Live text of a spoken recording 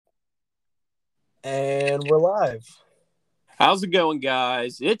And we're live. How's it going,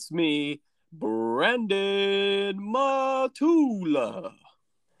 guys? It's me, Brendan Matula.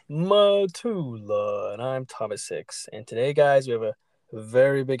 Matula, and I'm Thomas Hicks. And today, guys, we have a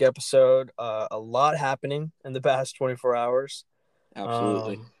very big episode. A lot happening in the past 24 hours.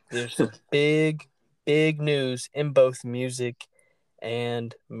 Absolutely. There's some big news in both music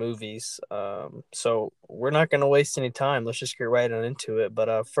and movies. So we're not going to waste any time. Let's just get right on into it.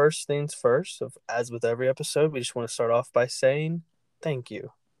 But first things first, as with every episode, we just want to start off by saying thank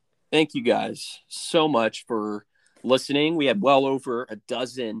you. Thank you guys so much for listening. We had well over a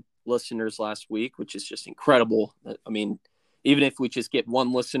dozen listeners last week, which is just incredible. I mean, even if we just get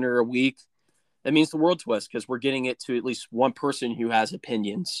one listener a week, that means the world to us because we're getting it to at least one person who has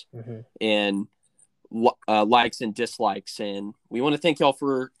opinions and likes and dislikes. And we want to thank y'all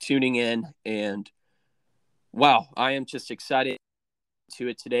for tuning in. And wow, I am just excited to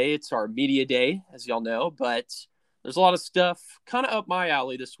it today. It's our media day, as y'all know, but there's a lot of stuff kind of up my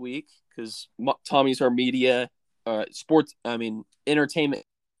alley this week because Tommy's our media, entertainment.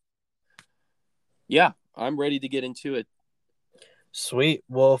 Yeah, I'm ready to get into it. Sweet.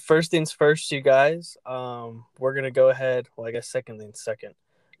 Well, first things first, you guys. We're gonna go ahead. Well, I guess second things second.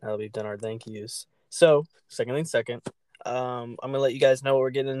 Now that we've done our thank yous. So, second things second. I'm gonna let you guys know what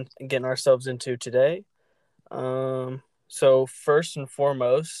we're getting ourselves into today. So first and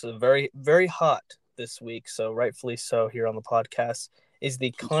foremost, very hot this week. So rightfully so here on the podcast is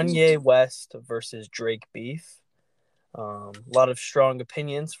the Kanye West versus Drake beef. A lot of strong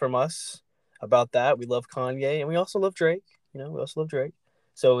opinions from us about that. We love Kanye and we also love Drake. We also love Drake.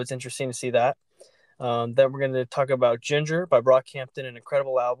 So it's interesting to see that. Then we're going to talk about Ginger by Brockhampton, an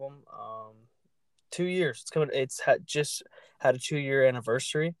incredible album. 2 years. It's coming. Just had a 2-year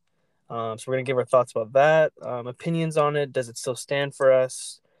anniversary. So we're going to give our thoughts about that. Opinions on it. Does it still stand for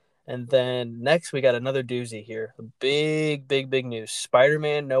us? And then next we got another doozy here. Big news.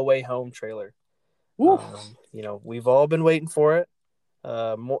 Spider-Man No Way Home trailer. We've all been waiting for it.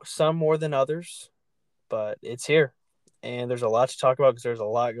 Some more than others, but it's here. And there's a lot to talk about because there's a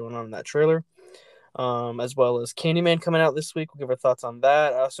lot going on in that trailer. As well as Candyman coming out this week. We'll give our thoughts on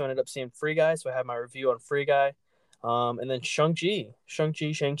that. I also ended up seeing Free Guy, so I have my review on Free Guy. And then Shang-Chi.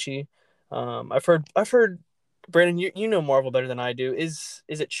 I've heard, Brandon, you know Marvel better than I do. Is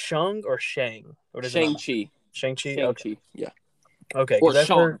it Shang or Shang? Or does it not matter? Shang-Chi. Shang-Chi? Okay. Shang-Chi, yeah. Okay, Or because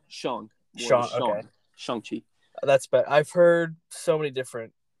I've heard Shang. Shang. Okay, Shang-Chi. that's better. I've heard so many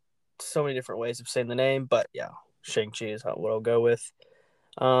different ways of saying the name, but yeah, Shang-Chi is what I'll go with.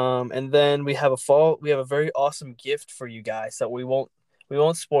 And then we have a very awesome gift for you guys that we won't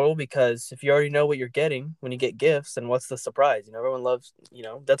spoil because if you already know what you're getting when you get gifts, then what's the surprise? Everyone loves,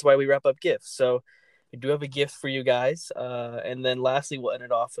 that's why we wrap up gifts. So we do have a gift for you guys. And then lastly, we'll end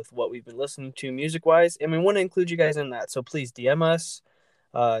it off with what we've been listening to music wise. And we want to include you guys in that. So please DM us,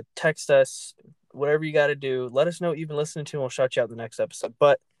 text us, whatever you got to do. Let us know what you've been listening to and we'll shout you out in the next episode.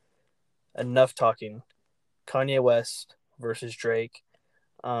 But enough talking. Kanye West versus Drake.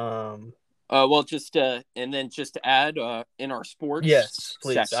 Well, just and then just to add, in our sports Yes,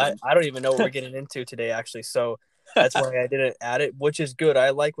 please. section. I don't even know what we're getting into today, actually. So that's why I didn't add it, which is good. I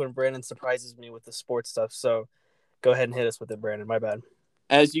like when Brandon surprises me with the sports stuff. So go ahead and hit us with it, Brandon. My bad.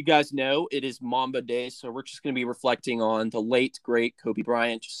 As you guys know, it is Mamba Day, so we're just going to be reflecting on the late, great Kobe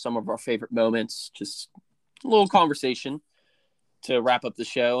Bryant, just some of our favorite moments, just a little conversation to wrap up the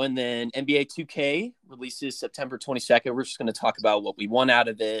show. And then NBA 2K releases September 22nd. We're just going to talk about what we want out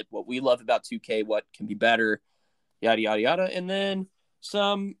of it, what we love about 2K, what can be better, yada, yada, yada. And then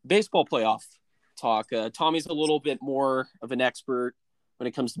some baseball playoff talk. Tommy's a little bit more of an expert when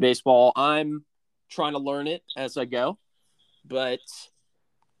it comes to baseball. I'm trying to learn it as I go, but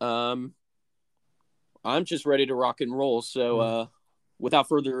I'm just ready to rock and roll. So without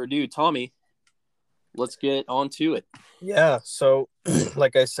further ado, Tommy, let's get on to it. Yeah. So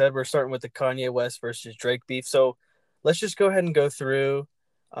like I said, we're starting with the Kanye West versus Drake beef. So let's just go ahead and go through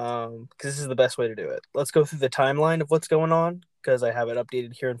because this is the best way to do it. Let's go through the timeline of what's going on because I have it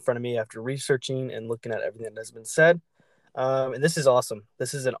updated here in front of me after researching and looking at everything that has been said. And this is awesome.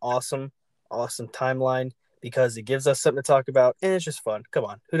 This is an awesome timeline because it gives us something to talk about and it's just fun. Come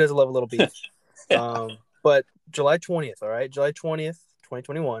on, who doesn't love a little beef? But July 20th, all right, July 20th,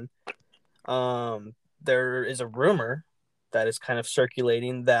 2021. There is a rumor that is kind of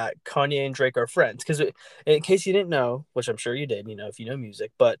circulating that Kanye and Drake are friends. Because in case you didn't know, which I'm sure you did, if you know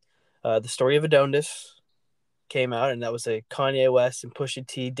music, but the story of Adondis came out, and that was a Kanye West and Pusha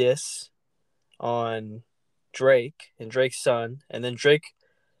T diss on Drake and Drake's son, and then Drake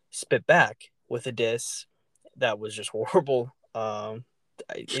spit back with a diss that was just horrible.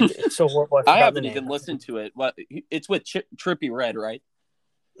 It's so horrible. I I forgot the haven't name. even listened to it. What? It's with Trippy Red, right?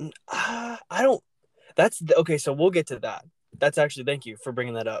 I don't. Okay. So we'll get to that. That's actually, thank you for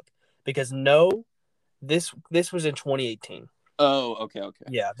bringing that up, because no, this was in 2018. Oh, okay, okay.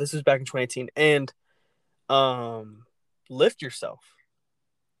 Yeah, this was back in 2018, and Lift Yourself,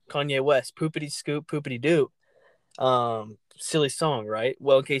 Kanye West, Poopity Scoop, Poopity Doo. Silly song, right?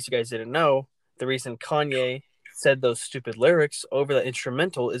 Well, in case you guys didn't know, the reason Kanye said those stupid lyrics over the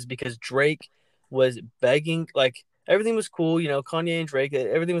instrumental is because Drake was begging, like, everything was cool, Kanye and Drake,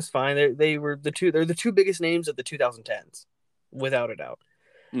 everything was fine. They're the two biggest names of the 2010s, without a doubt.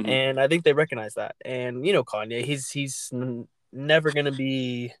 Mm-hmm. And I think they recognize that. And Kanye, he's never gonna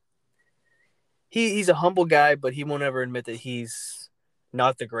be. He's a humble guy, but he won't ever admit that he's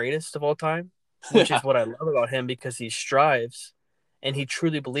not the greatest of all time, which is what I love about him, because he strives and he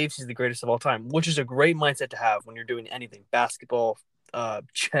truly believes he's the greatest of all time, which is a great mindset to have when you're doing anything: basketball,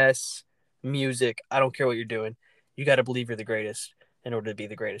 chess, music. I don't care what you're doing. You got to believe you're the greatest in order to be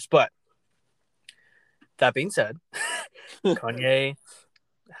the greatest. But that being said, Kanye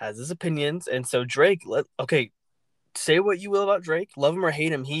has his opinions. And so Drake, okay, say what you will about Drake, love him or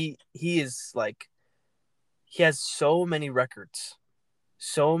hate him, he is like, he has so many records,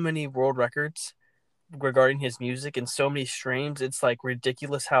 so many world records regarding his music, and so many streams. It's like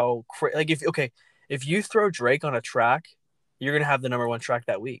ridiculous how like, if you throw Drake on a track, you're gonna have the number one track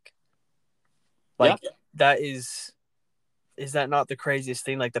that week. Like, yeah. that is that not the craziest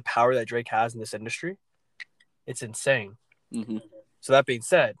thing? Like, the power that Drake has in this industry, it's insane. Mm-hmm. So that being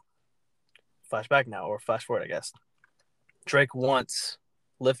said, flashback now, or flash forward, I guess. Drake wants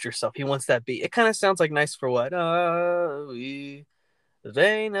Lift Yourself. He wants that beat. It kind of sounds like Nice for What? The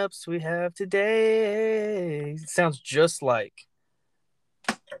vein ups we have today. It sounds just like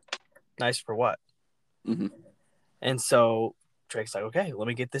Nice for What? Mm-hmm. And so Drake's like, okay, let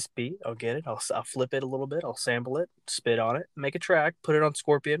me get this beat. I'll get it. I'll flip it a little bit. I'll sample it, spit on it, make a track, put it on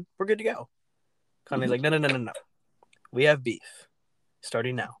Scorpion. We're good to go. Kanye's like, no. We have beef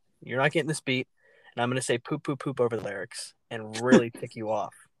starting now. You're not getting this beat, and I'm going to say poop, poop, poop over the lyrics and really tick you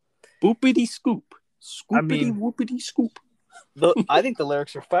off. Boopity scoop. Scoopity I mean, whoopity scoop. I think the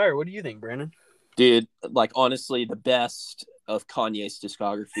lyrics are fire. What do you think, Brandon? Dude, like, honestly, the best of Kanye's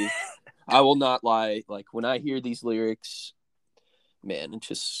discography. I will not lie. Like, when I hear these lyrics, man, it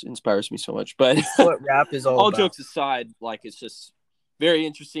just inspires me so much. But what rap is all about. Jokes aside, like, it's just very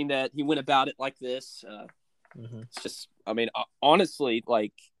interesting that he went about it like this. It's just, I mean, honestly,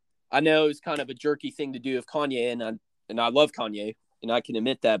 like, I know it's kind of a jerky thing to do with Kanye, and I love Kanye, and I can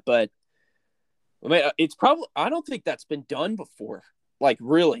admit that, but I mean, it's probably, I don't think that's been done before. Like,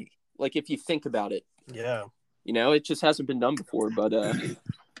 really, like, if you think about it, yeah, it just hasn't been done before. But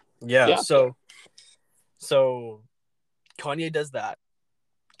yeah. So Kanye does that,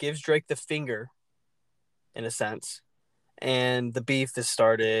 gives Drake the finger, in a sense, and the beef is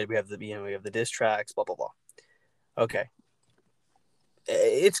started. We have the diss tracks, blah blah blah. Okay,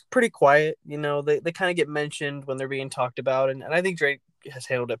 it's pretty quiet. They kind of get mentioned when they're being talked about, and I think Drake has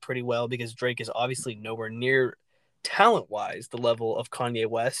handled it pretty well, because Drake is obviously nowhere near talent-wise the level of Kanye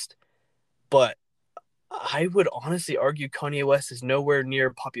West, but I would honestly argue Kanye West is nowhere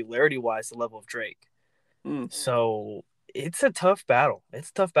near popularity-wise the level of Drake. So it's a tough battle. And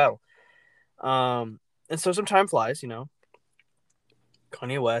so some time flies,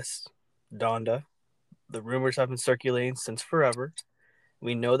 Kanye West, Donda. The rumors have been circulating since forever.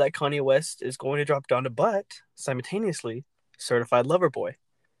 We know that Kanye West is going to drop Donda, but simultaneously, Certified Lover Boy.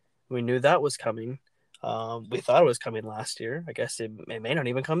 We knew that was coming. We thought it was coming last year. I guess it may not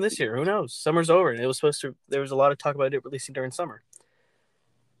even come this year. Who knows? Summer's over, and there was a lot of talk about it releasing during summer.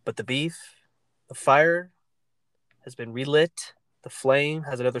 But the beef, the fire has been relit. The flame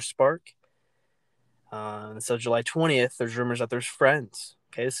has another spark. And so July 20th, there's rumors that there's friends.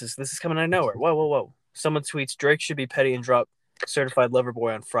 Okay, this is coming out of nowhere. Whoa. Someone tweets Drake should be petty and drop Certified Lover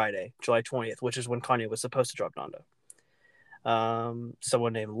Boy on Friday, July 20th, which is when Kanye was supposed to drop Donda.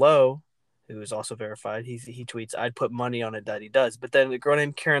 Someone named Lowe, who is also verified, he tweets, I'd put money on it that he does. But then a girl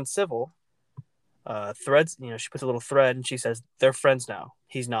named Karen Civil threads, she puts a little thread and she says, they're friends now.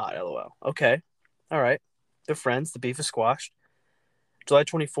 He's not, LOL. Okay. All right. They're friends. The beef is squashed. July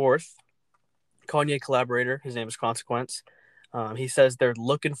 24th, Kanye collaborator, his name is Consequence. He says they're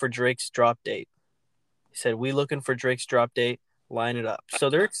looking for Drake's drop date. He said, we looking for Drake's drop date. Line it up. So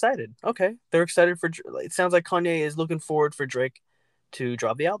they're excited. Okay. They're excited it sounds like Kanye is looking forward for Drake to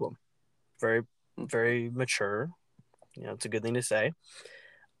drop the album. Very, very mature. It's a good thing to say.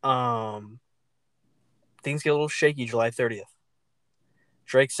 Things get a little shaky July 30th.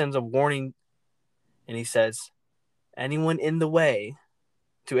 Drake sends a warning and he says, anyone in the way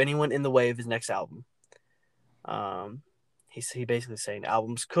to anyone in the way of his next album. He basically saying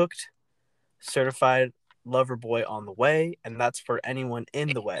album's cooked, certified lover boy on the way, and that's for anyone in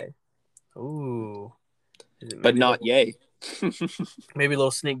the way. Ooh, but not yay. Maybe a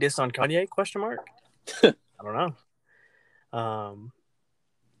little sneak diss on Kanye? Question mark. I don't know.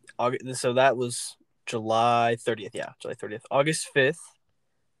 So that was July 30th. Yeah, July 30th. August 5th,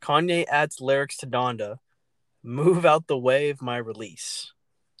 Kanye adds lyrics to Donda. Move out the way of my release.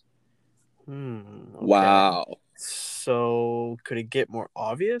 Okay. Wow. So could it get more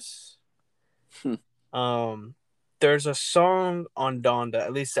obvious? There's a song on Donda,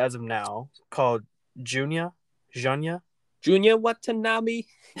 at least as of now, called Junya Watanabe.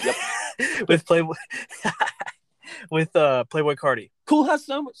 Yep. with Playboy Playboy Cardi. Cool House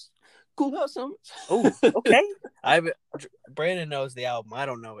Summers. Oh, okay. Brandon knows the album. I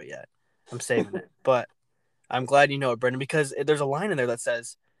don't know it yet. I'm saving it, but I'm glad you know it, Brandon, because there's a line in there that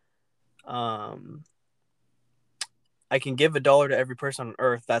says, "I can give $1 to every person on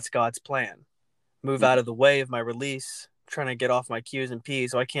earth. That's God's plan. Move out of the way of my release. Trying to get off my Q's and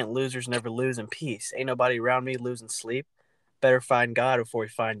P's. So I can't losers never lose in peace. Ain't nobody around me losing sleep. Better find God before he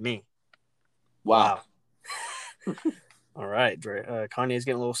find me." Wow. All right, Dre. Kanye's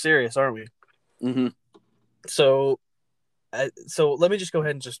getting a little serious, aren't we? Mm-hmm. So let me just go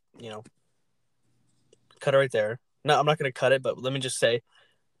ahead and just cut it right there. No, I'm not going to cut it, but let me just say,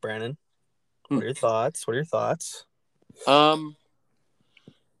 Brandon, what are your thoughts?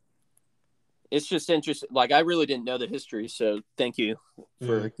 It's just interesting. Like, I really didn't know the history, so thank you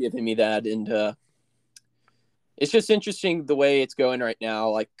for giving me that. And it's just interesting the way it's going right now.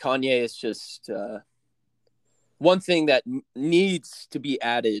 Like, Kanye is just one thing that needs to be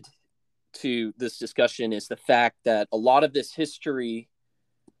added to this discussion is the fact that a lot of this history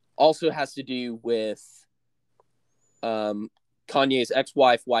also has to do with Kanye's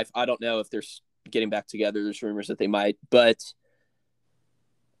ex-wife. I don't know if they're getting back together. There's rumors that they might, but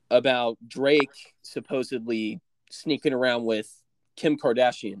about Drake supposedly sneaking around with Kim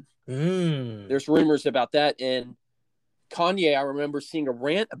Kardashian. There's rumors about that. And Kanye, I remember seeing a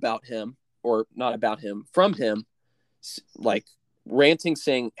rant about him, or not about him, from him, like ranting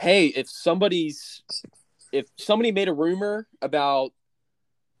saying, hey, if somebody made a rumor about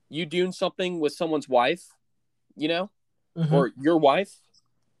you doing something with someone's wife, or your wife,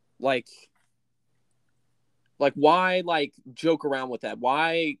 like why joke around with that?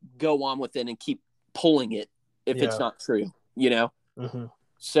 Why go on with it and keep pulling it if it's not true,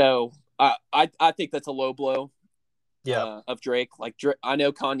 So I think that's a low blow of Drake. Like, I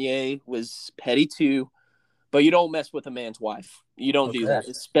know Kanye was petty too, but you don't mess with a man's wife. You don't do that,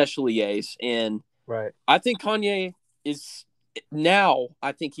 especially Ye's. And I think Kanye is now,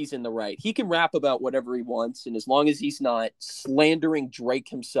 I think he's in the right. He can rap about whatever he wants, and as long as he's not slandering Drake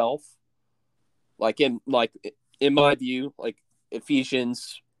himself, in my view, like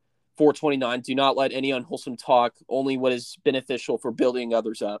Ephesians 4:29, do not let any unwholesome talk, only what is beneficial for building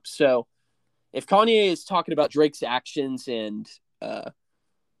others up. So if Kanye is talking about Drake's actions and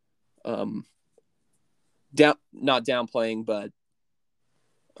not downplaying, but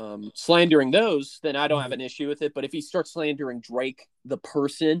slandering those, then I don't have an issue with it. But if he starts slandering Drake, the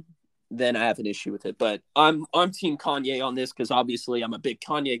person, then I have an issue with it. But I'm team Kanye on this because obviously I'm a big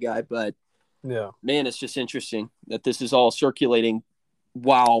Kanye guy. But man, it's just interesting that this is all circulating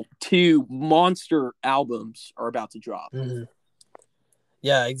while 2 monster albums are about to drop.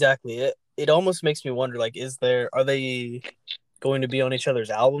 Yeah, exactly. It almost makes me wonder, like, are they going to be on each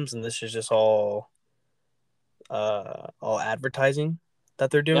other's albums, and this is just all advertising that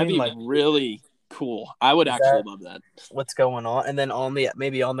they're doing? That'd be really cool. I would actually love that. What's going on? And then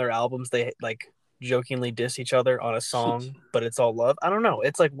maybe on their albums they like jokingly diss each other on a song, but it's all love. I don't know.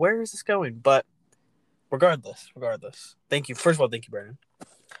 It's like, where is this going? But regardless, thank you. First of all, thank you, Brandon.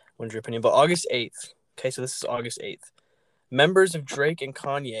 What's your opinion? But August 8th. Okay, so this is August 8th. Members of Drake and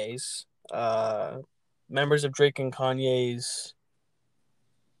Kanye's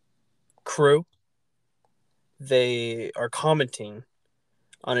crew, they are commenting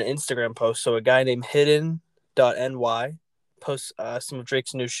on an Instagram post. So a guy named hidden.ny posts some of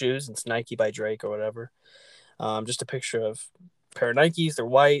Drake's new shoes. It's Nike by Drake or whatever. Just a picture of a pair of Nikes. They're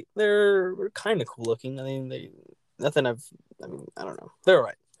white. They're kind of cool looking. I mean, I don't know. They're all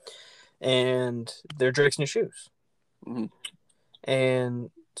right. And they're Drake's new shoes. And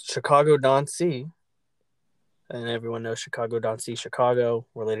Chicago Don C, and everyone knows Chicago Don C, Chicago,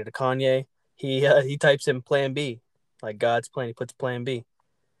 related to Kanye. He types in Plan B, like God's plan. He puts Plan B.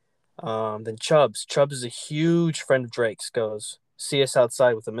 Then Chubbs is a huge friend of Drake's, goes, see us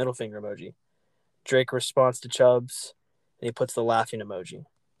outside with a middle finger emoji. Drake responds to Chubbs, and he puts the laughing emoji.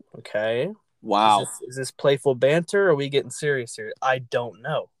 Okay. Wow. Is this playful banter, or are we getting serious here? I don't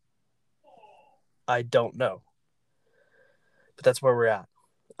know. But that's where we're at.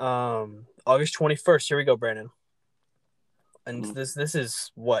 August 21st. Here we go, Brandon. And this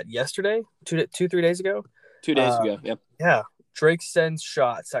is what, yesterday? 3 days ago? 2 days ago. Yep. Yeah. Drake sends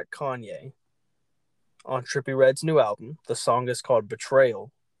shots at Kanye on Trippie Redd's new album. The song is called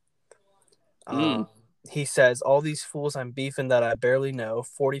Betrayal. He says, all these fools I'm beefing that I barely know.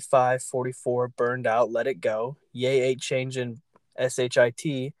 45, 44, burned out, let it go. Ye ain't changing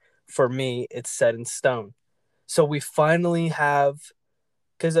SHIT. For me, it's set in stone. So we finally have,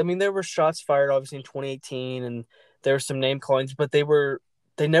 because I mean, there were shots fired obviously in 2018, and there were some name callings, but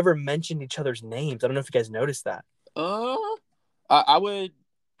they never mentioned each other's names. I don't know if you guys noticed that. I would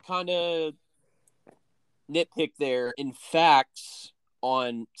kind of nitpick there. In fact,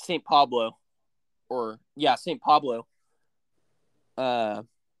 on St. Pablo, St. Pablo. I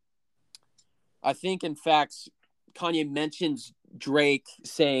think, in fact, Kanye mentions Drake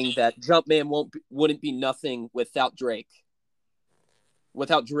saying that Jumpman wouldn't be nothing without Drake.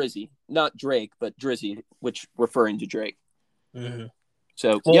 Without Drizzy. Not Drake, but Drizzy, which referring to Drake. Mm-hmm.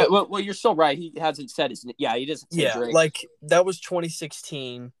 So, well, you're still right. He hasn't said his... Yeah, he doesn't say Drake. Like, that was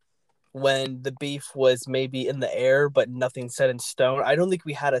 2016 when the beef was maybe in the air, but nothing set in stone. I don't think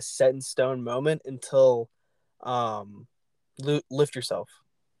we had a set in stone moment until Lift Yourself.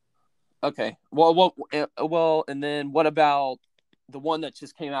 Okay. Well, and then what about the one that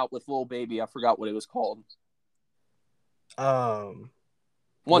just came out with Lil Baby? I forgot what it was called.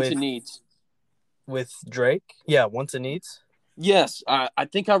 Wants and Needs. With Drake? Yeah, Wants and Needs. Yes, I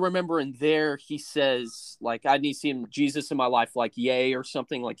think I remember in there he says, like, I need to see Jesus in my life, like, yay, or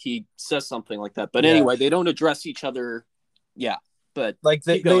something. Like, he says something like that. But anyway, they don't address each other. Yeah, but like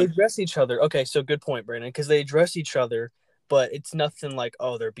they address each other. Okay, so good point, Brandon, because they address each other, but it's nothing like,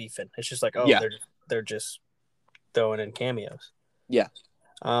 oh, they're beefing. It's just like, oh, they're just throwing in cameos. Yeah.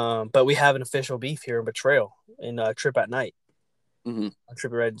 But we have an official beef here in Betrayal in Trip at Night. Mm-hmm. On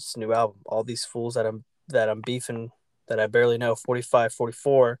Trippie Redd's new album. All these fools that I'm beefing that I barely know. 45,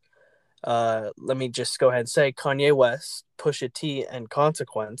 44. Let me just go ahead and say Kanye West, Pusha T, and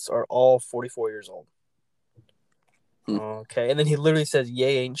Consequence are all 44 years old. Okay, and then he literally says, "Ye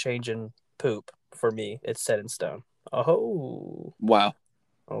ain't changing poop for me. It's set in stone." Oh, wow.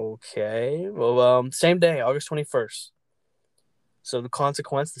 Okay, well, same day, August 21st. So the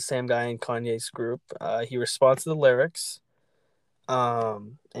Consequence, the same guy in Kanye's group, he responds to the lyrics,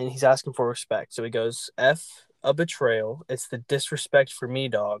 and he's asking for respect. So he goes, "F a betrayal. It's the disrespect for me,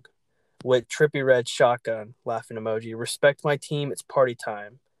 dog." With Trippie Redd shotgun laughing emoji. Respect my team. It's party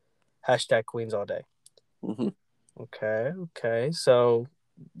time. Hashtag Queens all day. Mm-hmm. Okay. So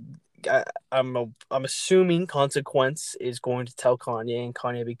I'm assuming Consequence is going to tell Kanye, and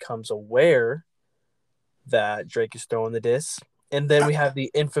Kanye becomes aware that Drake is throwing the diss. And then we have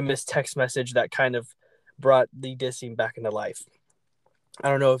the infamous text message that kind of brought the dissing back into life. I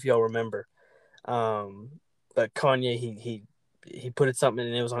don't know if y'all remember, but Kanye he put something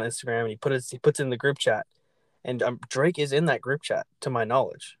and it was on Instagram, and he puts it in the group chat, and Drake is in that group chat to my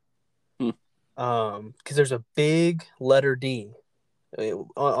knowledge. Because there's a big letter D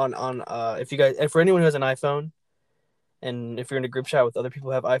on if you guys, and for anyone who has an iPhone, and if you're in a group chat with other people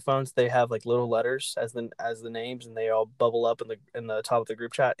who have iPhones, they have like little letters as the names, and they all bubble up in the top of the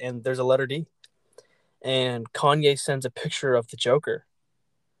group chat, and there's a letter D, and Kanye sends a picture of the Joker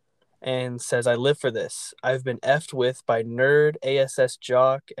and says, "I live for this. I've been effed with by nerd, ASS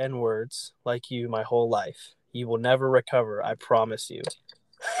jock, and words like you my whole life. You will never recover, I promise you."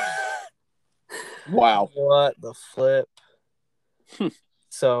 Wow. What the flip? And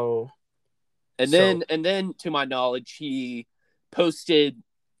then to my knowledge, he posted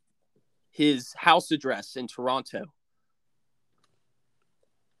his house address in Toronto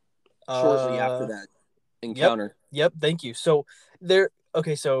shortly after that encounter. Yep. Thank you. So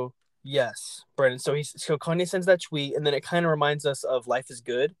yes, Brandon. So Kanye sends that tweet, and then it kind of reminds us of Life is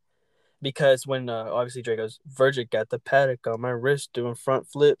Good, because when obviously Drake goes, "Virgil got the paddock on my wrist doing front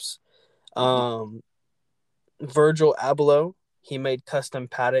flips." Virgil Abloh, he made custom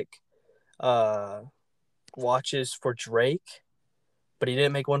paddock watches for Drake, but he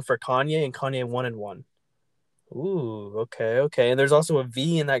didn't make one for Kanye, and Kanye wanted one. Ooh, okay. And there's also a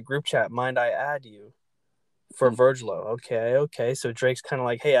V in that group chat, mind I add you, for Virgil. Okay. So Drake's kind of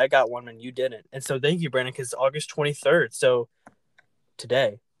like, hey, I got one and you didn't. And so thank you, Brandon, because August 23rd, so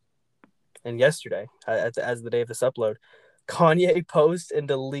today and yesterday, as the day of this upload, Kanye posts and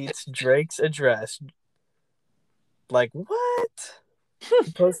deletes Drake's address. Like, what?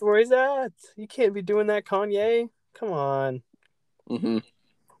 He posts where he's at. You can't be doing that, Kanye. Come on. Mm-hmm.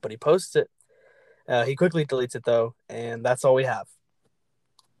 but he posts it. He quickly deletes it though, and that's all we have.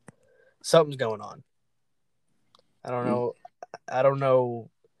 Something's going on. I don't know. I don't know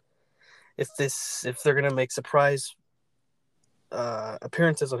if they're gonna make surprise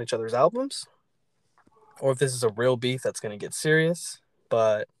appearances on each other's albums, or if this is a real beef that's gonna get serious.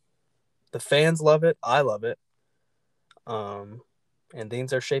 But the fans love it. I love it. And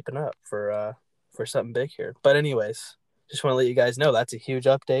things are shaping up for something big here. But anyways, just want to let you guys know that's a huge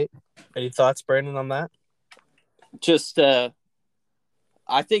update. Any thoughts, Brandon, on that? Just, I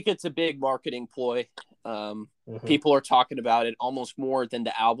think it's a big marketing ploy. People are talking about it almost more than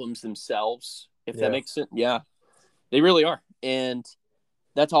the albums themselves, if that makes sense. Yeah, they really are. And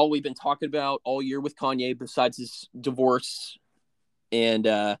that's all we've been talking about all year with Kanye, besides his divorce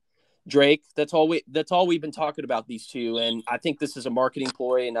and Drake. That's all we've been talking about, these two. And I think this is a marketing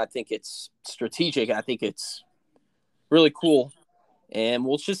ploy, and I think it's strategic. I think it's really cool. And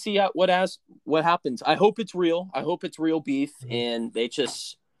we'll just see what happens. I hope it's real. I hope it's real beef, and they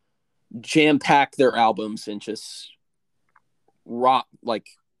just jam pack their albums and just rock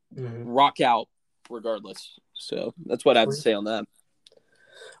out regardless. So that's what I have to say on that.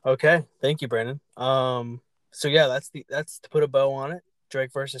 Okay, thank you, Brandon. So yeah, that's to put a bow on it.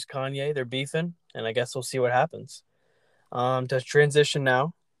 Drake versus Kanye, they're beefing, and I guess we'll see what happens. To transition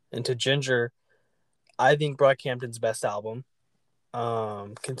now into Ginger, I think Brockhampton's best album,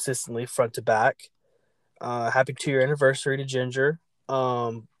 consistently front to back. Happy 2-year anniversary to Ginger.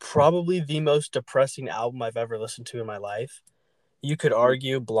 Probably the most depressing album I've ever listened to in my life. You could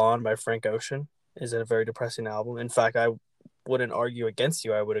argue Blonde by Frank Ocean is a very depressing album. In fact, I wouldn't argue against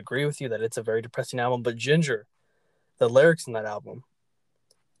you. I would agree with you that it's a very depressing album. But Ginger, the lyrics in that album,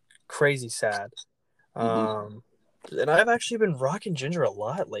 crazy sad. And I've actually been rocking Ginger a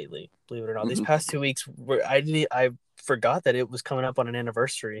lot lately, believe it or not. These past 2 weeks, I forgot that it was coming up on an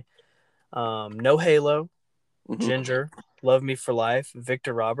anniversary. No Halo, Ginger, Love Me for Life,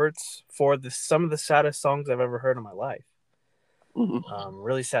 Victor Roberts, for some of the saddest songs I've ever heard in my life.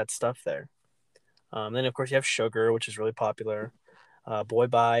 Really sad stuff there. Then, of course, you have Sugar, which is really popular. Boy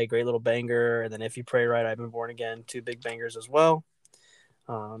Bye, great little banger. And then If You Pray Right, I've Been Born Again, 2 big bangers as well.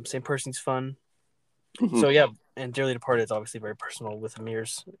 Same Person's fun. So, yeah, and Dearly Departed is obviously very personal with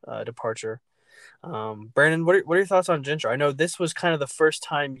Amir's departure. Brandon, what are your thoughts on Ginger? I know this was kind of the first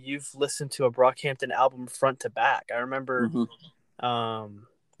time you've listened to a Brockhampton album front to back. I remember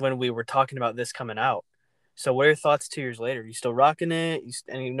when we were talking about this coming out. So what are your thoughts 2 years later? You still rocking it?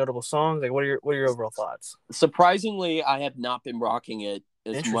 Any notable songs? Like, what are your overall thoughts? Surprisingly, I have not been rocking it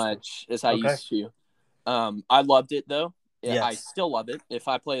as much as I used to. I loved it though. Yes. I still love it. If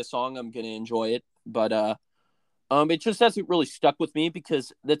I play a song, I'm going to enjoy it. But it just hasn't really stuck with me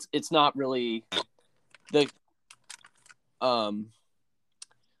because it's not really the album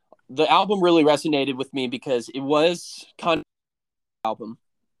really resonated with me because it was kind of an album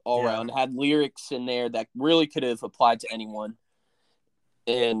all around. It had lyrics in there that really could have applied to anyone.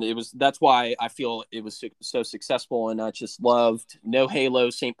 And that's why I feel it was so successful. And I just loved No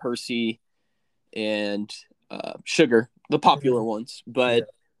Halo, St. Percy, and Sugar, the popular ones. But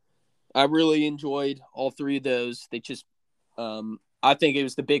I really enjoyed all 3 of those. They just, I think it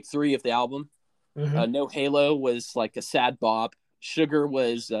was the big 3 of the album. No Halo was like a sad bop. Sugar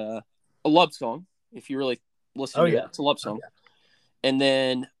was a love song. If you really listen to it, it's a love song. And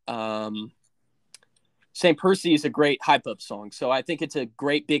then St. Percy is a great hype up song. So I think it's a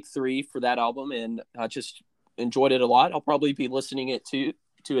great big 3 for that album, and I just enjoyed it a lot. I'll probably be listening to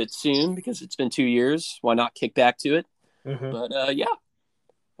it soon because it's been 2 years. Why not kick back to it? But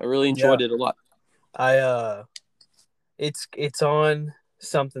I really enjoyed it a lot. It's on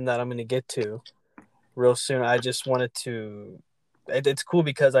something that I'm going to get to real soon. I just wanted to. It's cool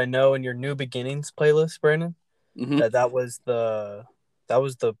because I know in your New Beginnings playlist, Brandon, that was the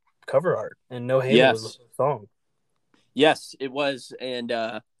cover art, and No Halo was the song. Yes, it was, and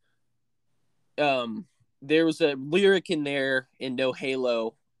there was a lyric in there in No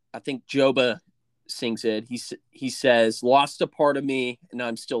Halo. I think Joba sings it. He says, "Lost a part of me, and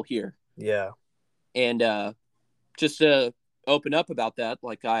I'm still here." Yeah, and just to open up about that,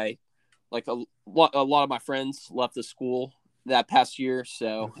 a lot of my friends left the school that past year,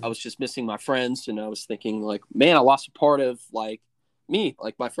 so I was just missing my friends, and I was thinking, like, man, I lost a part of like me,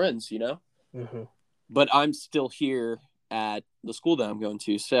 like my friends, but I'm still here at the school that I'm going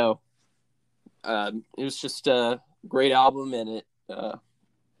to. So it was just a great album, and it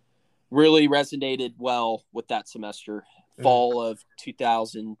really resonated well with that semester, fall of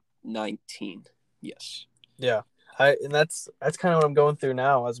 2019. Yes. Yeah. And that's kind of what I'm going through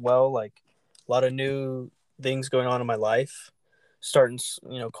now as well. Like, a lot of new things going on in my life. starting,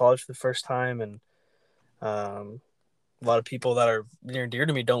 college for the first time, and a lot of people that are near and dear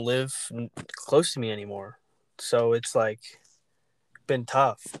to me don't live close to me anymore. So it's like been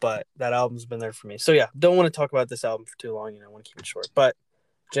tough, but that album's been there for me. So yeah, don't want to talk about this album for too long. I want to keep it short. But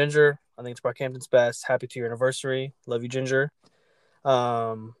Ginger, I think it's Brockhampton's best. Happy 2-year anniversary. Love you, Ginger.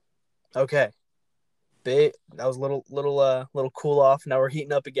 Okay. Big. That was a little cool off. Now we're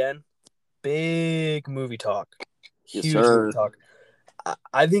heating up again. Big movie talk. Yes, Huge sir. movie talk.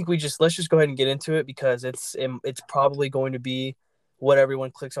 I think let's just go ahead and get into it because it's probably going to be what everyone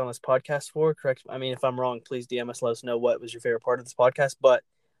clicks on this podcast for. Correct? I mean, if I'm wrong, please DM us. Let us know what was your favorite part of this podcast. But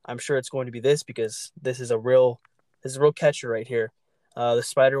I'm sure it's going to be this because this is a real catcher right here. The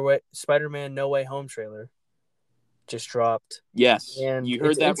Spider-Man No Way Home trailer just dropped. Yes, And you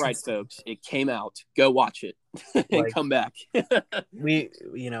heard that right, folks. It came out. Go watch it and come back. I knew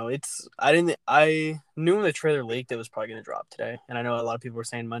when the trailer leaked it was probably going to drop today, and I know a lot of people were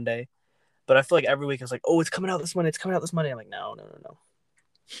saying Monday, but I feel like every week I was like, oh, it's coming out this Monday. It's coming out this Monday. I'm like, no.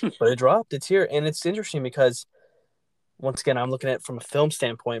 But it dropped. It's here, and it's interesting because once again, I'm looking at it from a film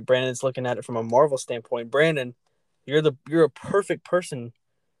standpoint. Brandon's looking at it from a Marvel standpoint. Brandon, you're a perfect person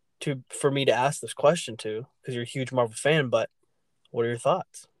for me to ask this question to because you're a huge Marvel fan. But what are your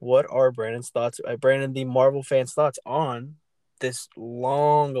thoughts? What are Brandon's thoughts? Brandon, the Marvel fan's thoughts on this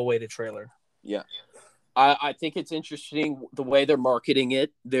long-awaited trailer? Yeah, I think it's interesting the way they're marketing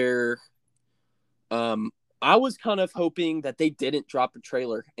it. I was kind of hoping that they didn't drop a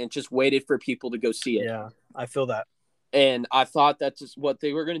trailer and just waited for people to go see it. Yeah, I feel that. And I thought that's just what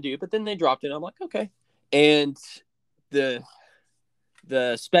they were going to do, but then they dropped it. I'm like, okay. And the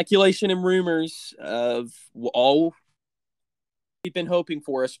speculation and rumors of all we've been hoping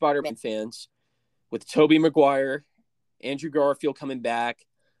for as Spider-Man fans, with Tobey Maguire, Andrew Garfield coming back,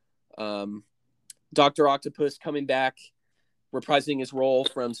 Dr. Octopus coming back, reprising his role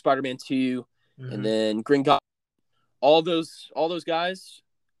from Spider-Man 2, and then Green Goblin. All those guys,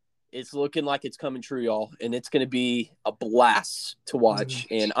 it's looking like it's coming true, y'all, and it's going to be a blast to watch,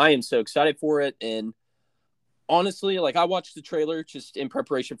 and I am so excited for it. And honestly, like, I watched the trailer just in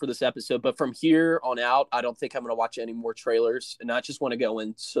preparation for this episode, but from here on out, I don't think I'm going to watch any more trailers, and I just want to go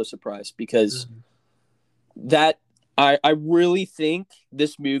in so surprised because that I really think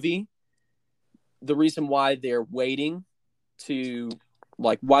this movie, the reason why they're waiting to,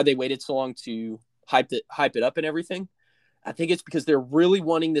 like, why they waited so long to hype it up and everything, I think it's because they're really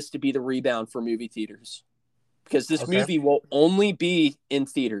wanting this to be the rebound for movie theaters, because this movie will only be in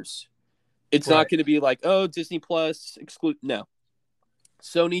theaters. It's not going to be like, oh, Disney Plus exclude. No,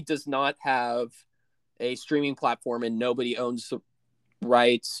 Sony does not have a streaming platform, and nobody owns the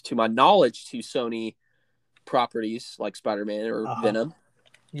rights, to my knowledge, to Sony properties like Spider-Man or Venom.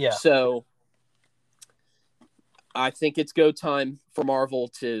 Yeah. So I think it's go time for Marvel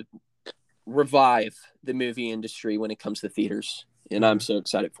to revive the movie industry when it comes to theaters, and I'm so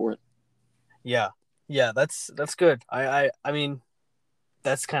excited for it. Yeah, that's good. I mean,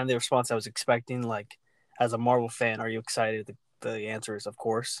 that's kind of the response I was expecting. Like, as a Marvel fan, are you excited? The answer is, of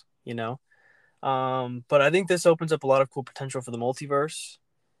course, But I think this opens up a lot of cool potential for the multiverse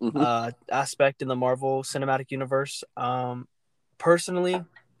aspect in the Marvel Cinematic Universe. Personally,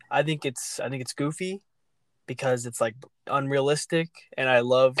 I think it's goofy because it's like unrealistic, and I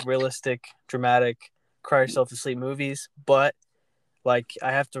love realistic, dramatic, cry yourself to sleep movies. But like,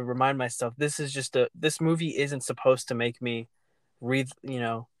 I have to remind myself, this movie isn't supposed to make me rethink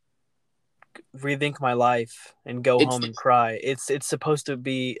my life and go home and cry. It's supposed to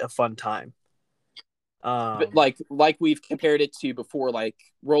be a fun time. But like we've compared it to before, like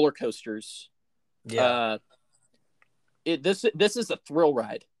roller coasters. Yeah. This is a thrill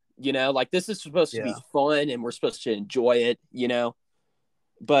ride. Like, this is supposed to be fun, and we're supposed to enjoy it.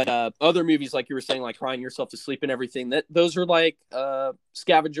 But other movies, like you were saying, like crying yourself to sleep and everything, those are like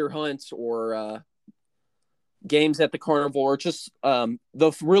scavenger hunts or games at the carnival, or just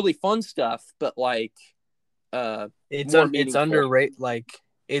the really fun stuff. But like, it's underrated. Like,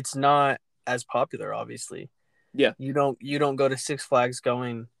 it's not as popular, obviously. Yeah, you don't go to Six Flags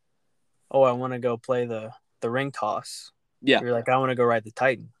going, oh, I want to go play the ring toss. Yeah, you're like, I want to go ride the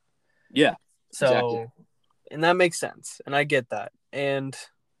Titan. Yeah, so exactly. And that makes sense, and I get that, and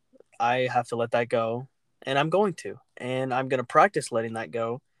I have to let that go, and I'm going to practice letting that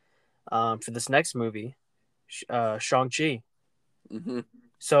go for this next movie, Shang-Chi.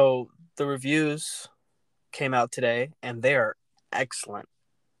 So the reviews came out today, and they are excellent.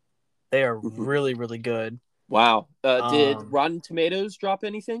 They are really, really good. Wow. Did Rotten Tomatoes drop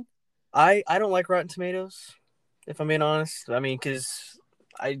anything? I don't like Rotten Tomatoes, if I'm being honest. I mean, because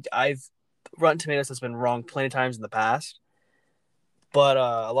Rotten Tomatoes has been wrong plenty of times in the past. But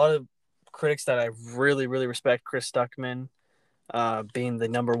a lot of critics that I really, really respect, Chris Stuckman, being the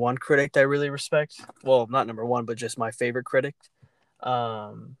number one critic that I really respect. Well, not number one, but just my favorite critic.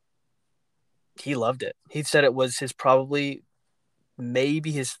 Um, he loved it. He said it was his probably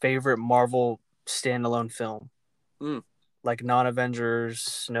maybe his favorite Marvel standalone film. Mm. Like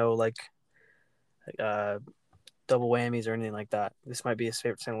non-Avengers, no like uh, double whammies or anything like that. This might be his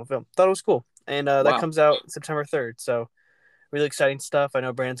favorite standalone film. Thought it was cool, and that Wow. comes out September 3rd. So really exciting stuff. I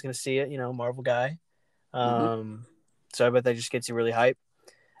know Brandon's gonna see it. You know, Marvel guy. Mm-hmm. So I bet that just gets you really hyped.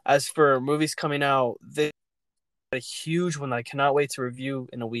 As for movies coming out, this a huge one that I cannot wait to review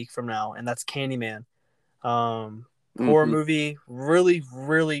in a week from now, and that's Candyman. Horror Mm-hmm. movie, really,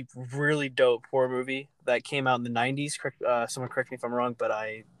 really, really dope horror movie that came out in the '90s. Someone correct me if I'm wrong, but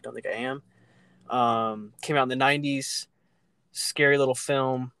I don't think I am. Came out in the '90s. Scary little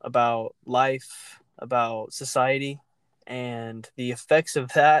film about life, about society, and the effects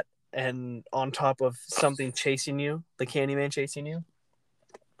of that, and on top of something chasing you, the Candyman chasing you.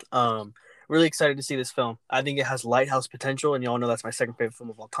 Um, really excited to see this film. I think it has lighthouse potential, and y'all know that's my second favorite film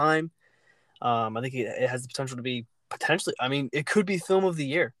of all time. I think it has the potential to be potentially. I mean, it could be film of the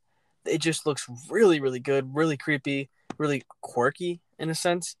year. It just looks really, really good, really creepy, really quirky in a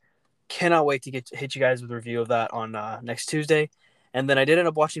sense. Cannot wait to hit you guys with a review of that on next Tuesday. And then I did end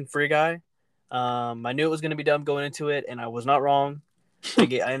up watching Free Guy. I knew it was going to be dumb going into it, and I was not wrong. I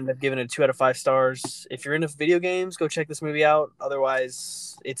ended up giving it 2 out of 5 stars. If you're into video games, go check this movie out.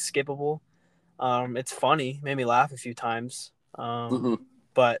 Otherwise, it's skippable. It's funny, made me laugh a few times. Mm-hmm.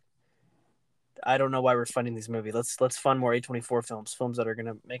 But I don't know why we're funding these movies. Let's fund more A24 films that are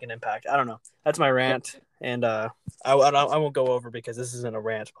gonna make an impact. I don't know. That's my rant, and I won't go over because this isn't a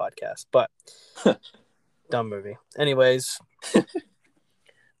rant podcast. But dumb movie. Anyways,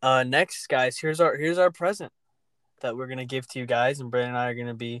 next, guys, here's our present that we're gonna give to you guys, and Brandon and I are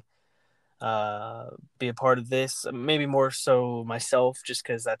gonna be a part of this. Maybe more so myself, just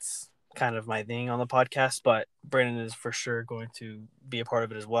because that's kind of my thing on the podcast. But Brandon is for sure going to be a part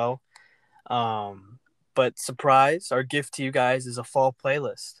of it as well. But surprise, our gift to you guys is a fall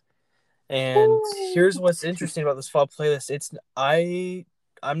playlist. And here's what's interesting about this fall playlist.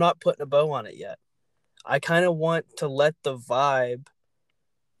 I'm not putting a bow on it yet. I kind of want to let the vibe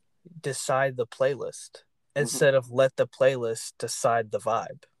decide the playlist Mm-hmm. instead of let the playlist decide the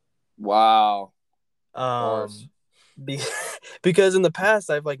vibe. Wow. Bars. Um be, because in the past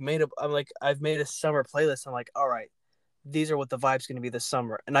I've made a summer playlist. I'm like, all right, these are what the vibe's going to be this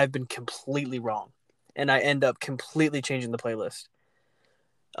summer, and I've been completely wrong, and I end up completely changing the playlist.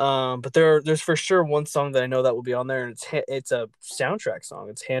 But there's for sure one song that I know that will be on there, and it's a soundtrack song.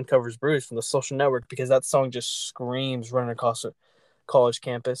 It's "Hand Covers Bruise" from The Social Network, because that song just screams running across a college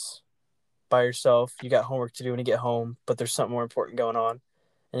campus by yourself. You got homework to do when you get home, but there's something more important going on.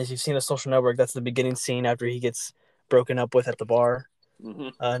 And if you've seen The Social Network, that's the beginning scene after he gets broken up with at the bar.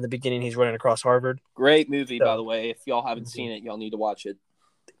 Mm-hmm. In the beginning, he's running across Harvard. Great movie, by the So, way. If y'all haven't seen it, y'all need to watch it.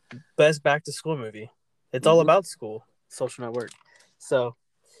 best back to school movie. It's all about school. Social Network. So,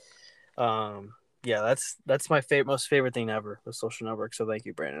 yeah, that's my most favorite thing ever, The Social Network. So thank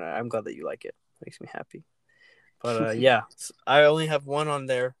you, Brandon. I'm glad that you like it. Makes me happy. But yeah, I only have one on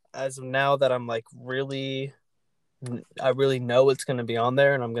there as of now that I'm like I really know it's going to be on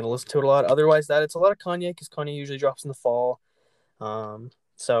there, and I'm going to listen to it a lot. Otherwise, it's a lot of Kanye, because Kanye usually drops in the fall.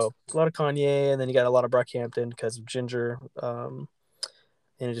 So a lot of Kanye, and then you got a lot of Brockhampton because of Ginger. And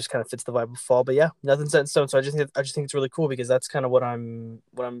it just kind of fits the vibe of fall. But yeah, nothing set in stone. So I just think it's really cool, because that's kind of what I think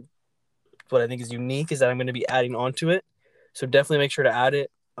is unique, is that I'm going to be adding onto it. So definitely make sure to add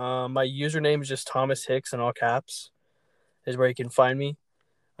it. My username is just Thomas Hicks in all caps, is where you can find me.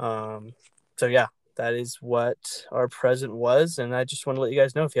 So yeah, that is what our present was, and I just want to let you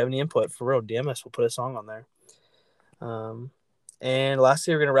guys know, if you have any input, for real, DM us. We'll put a song on there. And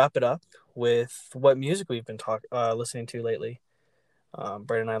lastly, we're gonna wrap it up with what music we've been listening to lately.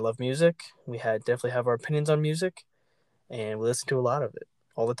 Brandon and I love music. We definitely have our opinions on music, and we listen to a lot of it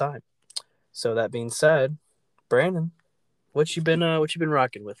all the time. So that being said, Brandon, what you been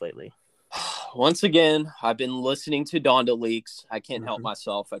rocking with lately? Once again, I've been listening to Donda Leaks. I can't help Mhm.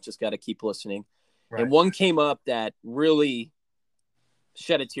 myself. I just got to keep listening. Right. And one came up that really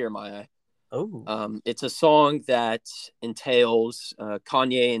shed a tear in my eye. Oh. It's a song that entails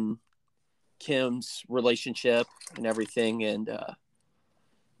Kanye and Kim's relationship and everything. And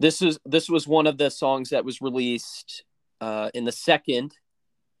this was one of the songs that was released in the second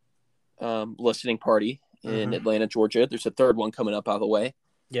listening party in Atlanta, Georgia. There's a third one coming up, by the way.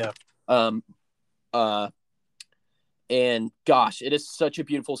 Yeah. And gosh, it is such a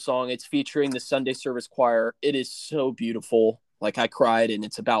beautiful song. It's featuring the Sunday Service Choir. It is so beautiful. like I cried, and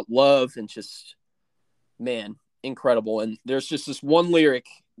it's about love and just, man, incredible. And there's just this one lyric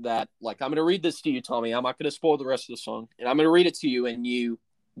that, like, I'm going to read this to you, Tommy. I'm not going to spoil the rest of the song, and I'm going to read it to you, and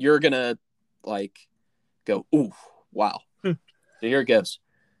you're going to like go, ooh, wow. So here it goes.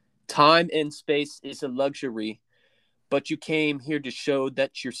 Time and space is a luxury, but you came here to show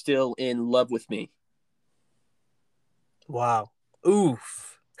that you're still in love with me. Wow.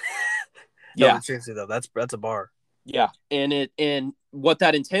 Oof. No, Yeah. but seriously though, that's a bar. Yeah. And what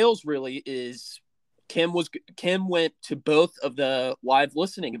that entails really is Kim went to both of the live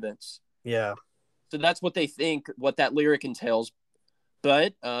listening events. Yeah. So that's what they think, what that lyric entails.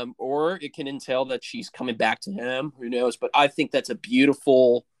 But or it can entail that she's coming back to him. Who knows? But I think that's a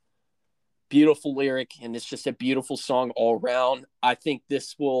beautiful, beautiful lyric, and it's just a beautiful song all around. I think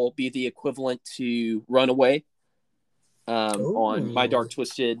this will be the equivalent to Runaway on My Dark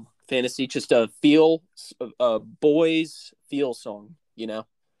Twisted Fantasy. Just a boys feel song, you know?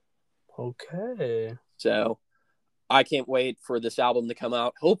 Okay. So I can't wait for this album to come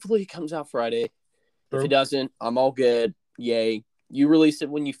out. Hopefully it comes out Friday. True. If it doesn't, I'm all good. Yay. You release it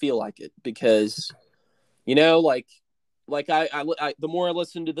when you feel like it, because, you know, like I the more I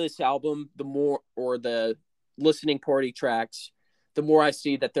listen to this album, the more, or the listening party tracks, the more I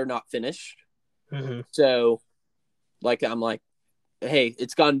see that they're not finished. Mm-hmm. So, like, I'm like, hey,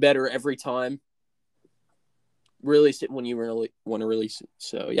 it's gotten better every time. Release it when you really want to release it.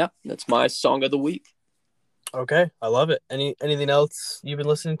 So, yeah, that's my song of the week. Okay, I love it. Anything else you've been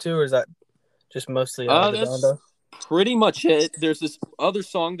listening to, or is that just mostly the That's Donda? pretty much it. There's this other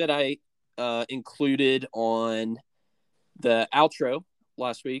song that I included on the outro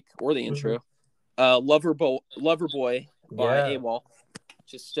last week, or the intro. Lover Boy by AWOL.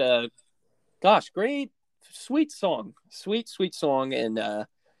 Just gosh, great, sweet song. Sweet song. And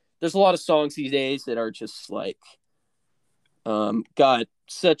there's a lot of songs these days that are just like got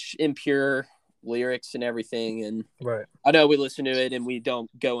such impure lyrics and everything. And right, I know we listen to it and we don't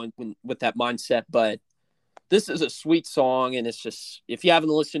go in with that mindset, but this is a sweet song, and it's just, if you haven't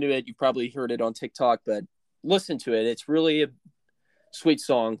listened to it, you probably heard it on TikTok, but listen to it. It's really a sweet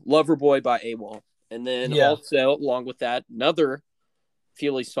song. Lover Boy by AWOL. And then also, along with that, another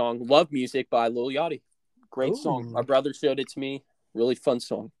Feely song, Love Music by Lil Yachty. Great song. My brother showed it to me. Really fun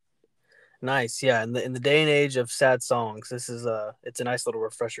song. Nice. Yeah. In the day and age of sad songs, this is it's a nice little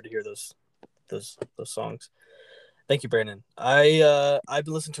refresher to hear those songs. Thank you, Brandon. I've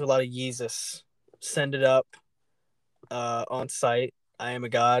been listening to a lot of Yeezus. Send It Up on site. I Am a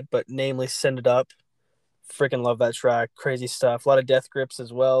God, but namely Send It Up. Freaking love that track. Crazy stuff. A lot of Death Grips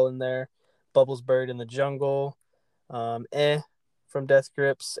as well in there. Bubbles Buried in the Jungle. From Death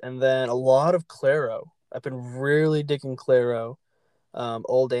Grips. And then a lot of Clairo. I've been really digging Clairo,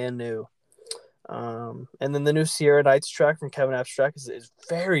 old and new. And then the new Sierra Nights track from Kevin Abstract is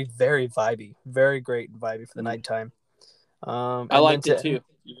very, very vibey. Very great and vibey for the nighttime. I liked it too.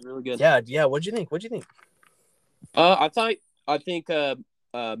 It was really good. Yeah. What'd you think? I think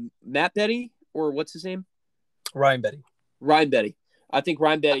Matt Betty, or what's his name? Ryan Betty. I think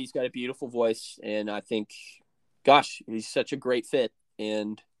Ryan Betty's got a beautiful voice, and I think, gosh, he's such a great fit.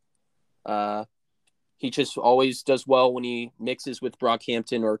 And he just always does well when he mixes with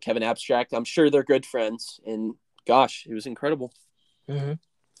Brockhampton or Kevin Abstract. I'm sure they're good friends, and gosh, it was incredible. Mm-hmm.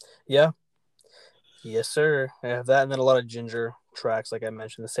 Yeah. Yes, sir. I have that, and then a lot of Ginger tracks, like I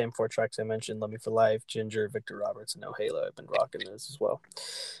mentioned, the same 4 tracks I mentioned: Love Me for Life, Ginger, Victor Roberts, and No Halo. I've been rocking those as well.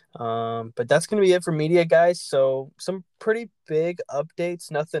 But that's going to be it for media, guys. So some pretty big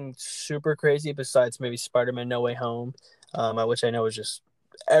updates, nothing super crazy besides maybe Spider-Man No Way Home, which I know is just,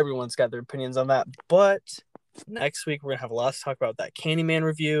 everyone's got their opinions on that. But next week, we're going to have a lot to talk about. That Candyman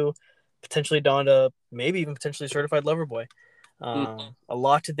review, potentially Donda, maybe even potentially Certified Lover Boy. A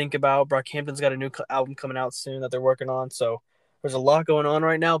lot to think about. Brockhampton's got a new album coming out soon that they're working on. So there's a lot going on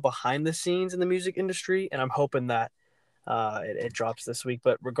right now behind the scenes in the music industry, and I'm hoping that it drops this week.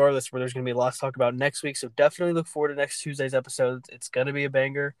 But regardless, there's going to be a lot to talk about next week. So definitely look forward to next Tuesday's episode. It's going to be a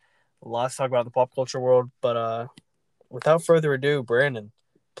banger. A lot to talk about in the pop culture world. But without further ado, Brandon,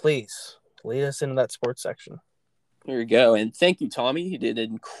 please lead us into that sports section. Here you go. And thank you, Tommy. You did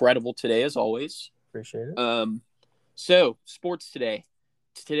incredible today, as always. Appreciate it. So, sports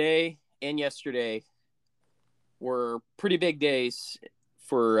today and yesterday were pretty big days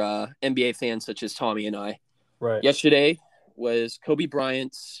for NBA fans such as Tommy and I. Right. Yesterday was Kobe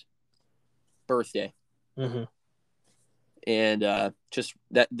Bryant's birthday. Mm-hmm. And just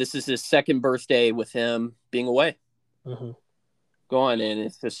that this is his second birthday with him being away. Mm-hmm. Gone. And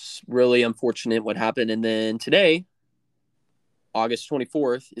it's just really unfortunate what happened. And then today, August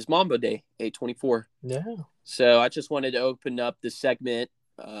 24th, is Mamba Day, 8/24. Yeah. So I just wanted to open up the segment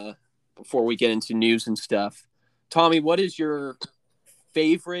before we get into news and stuff. Tommy, what is your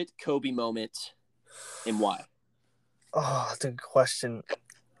favorite Kobe moment and why? Oh, that's a good question.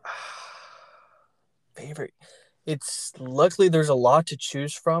 Favorite. It's luckily there's a lot to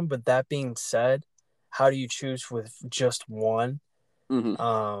choose from, but that being said, how do you choose with just one?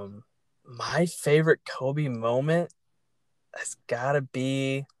 Mm-hmm. My favorite Kobe moment has gotta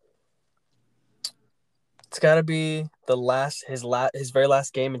be it's gotta be his very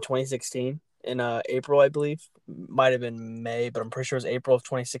last game in 2016 in April, I believe. Might have been May, but I'm pretty sure it was April of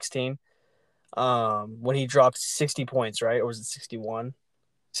 2016. When he dropped 60 points, right? Or was it 61?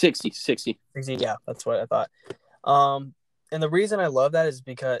 60, 60. 60, yeah, that's what I thought. Um, and the reason I love that is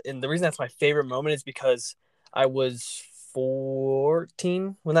and the reason that's my favorite moment is because I was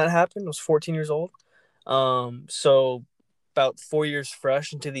 14 when that happened. I was 14 years old. So about 4 years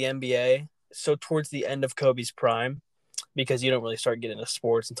fresh into the NBA. So towards the end of Kobe's prime, because you don't really start getting into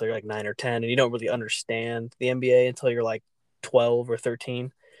sports until you're like 9 or 10, and you don't really understand the NBA until you're like 12 or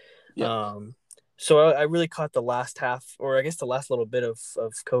 13. Yep. So I really caught the last half, or I guess the last little bit of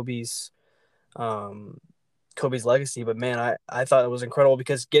um, Kobe's legacy. But man, I thought it was incredible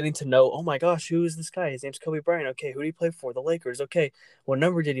because getting to know, oh my gosh, who is this guy? His name's Kobe Bryant. Okay, who did he play for? The Lakers. Okay, what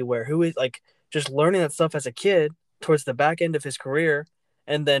number did he wear? Who is like just learning that stuff as a kid towards the back end of his career,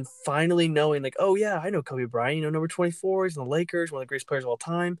 and then finally knowing like, oh yeah, I know Kobe Bryant. You know, number 24. He's in the Lakers, one of the greatest players of all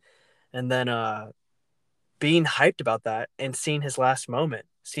time. And then being hyped about that and seeing his last moment,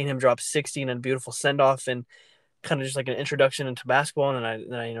 seeing him drop 60 and a beautiful send off and kind of just like an introduction into basketball.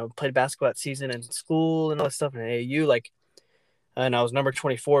 And then I played basketball that season in school and all that stuff in AAU. Like, and I was number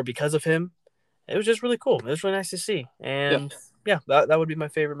 24 because of him. It was just really cool. It was really nice to see. Yeah. And yeah, that would be my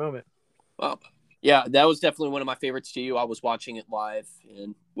favorite moment. Wow. Yeah, that was definitely one of my favorites too. I was watching it live,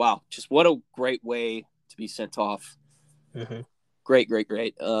 and wow, just what a great way to be sent off. Mm-hmm. Great, great,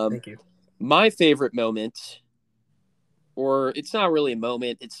 great. Thank you. My favorite moment, or it's not really a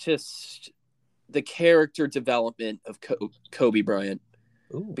moment, it's just the character development of Kobe Bryant.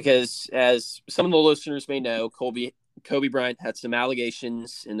 Ooh. Because as some of the listeners may know, Kobe Bryant had some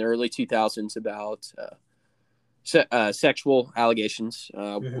allegations in the early 2000s about sexual allegations.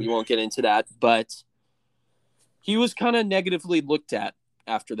 We won't get into that, but he was kind of negatively looked at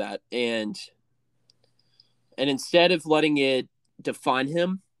after that, and instead of letting it define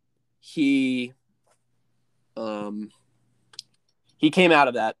him, he came out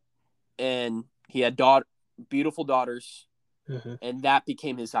of that, and he had beautiful daughters, and that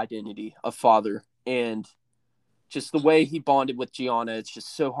became his identity, a father. And just the way he bonded with Gianna, it's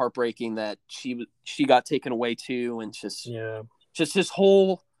just so heartbreaking that she got taken away too, and just his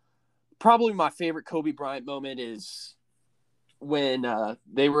whole. Probably my favorite Kobe Bryant moment is when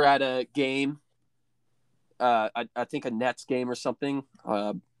they were at a game, I think a Nets game or something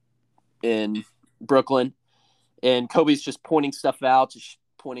in Brooklyn, and Kobe's just pointing stuff out, just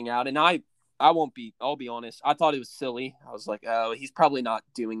pointing out, and I'll be honest, I thought it was silly. I was like, oh, he's probably not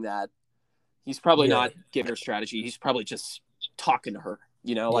doing that. He's probably not giving her strategy. He's probably just talking to her,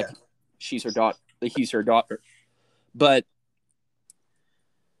 like she's her daughter, he's her daughter. But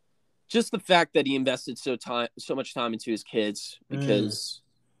just the fact that he invested so much time into his kids, because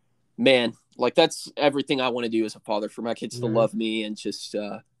man, like that's everything I want to do as a father, for my kids to love me and just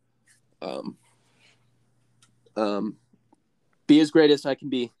be as great as I can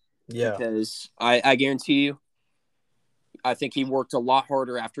be. Yeah. Because I guarantee you, I think he worked a lot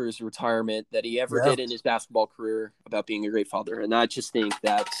harder after his retirement that he ever did in his basketball career about being a great father. And I just think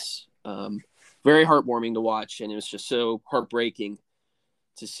that's very heartwarming to watch. And it was just so heartbreaking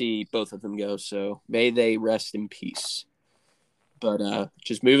to see both of them go. So may they rest in peace. But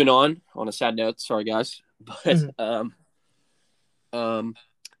just moving on a sad note. Sorry, guys. But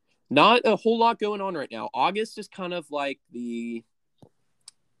not a whole lot going on right now. August is kind of like the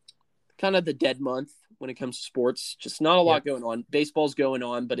dead month when it comes to sports. Just not a lot going on. Baseball's going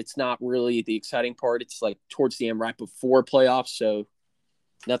on, but it's not really the exciting part. It's like towards the end, right before playoffs. So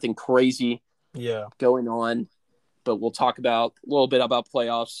nothing crazy going on. But we'll talk about a little bit about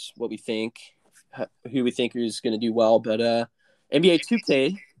playoffs, what we think, who we think is going to do well. But NBA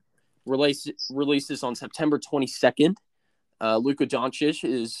 2K releases on September 22nd. Luka Doncic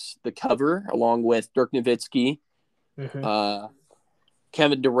is the cover, along with Dirk Nowitzki,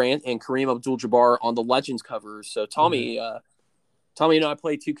 Kevin Durant, and Kareem Abdul-Jabbar on the Legends cover. So Tommy, Tommy and I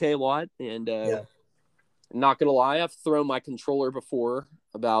play 2K a lot, and not going to lie, I've thrown my controller before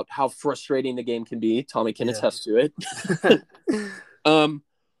about how frustrating the game can be. Tommy can attest to it.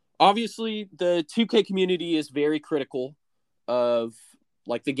 Obviously, the 2K community is very critical of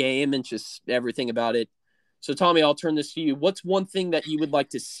like the game and just everything about it. So, Tommy, I'll turn this to you. What's one thing that you would like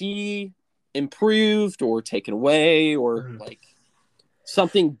to see improved or taken away, or like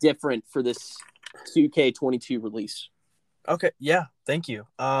something different for this 2K22 release? Okay, yeah, thank you.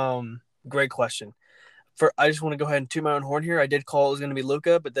 Great question. I just want to go ahead and toot my own horn here. I did call it was going to be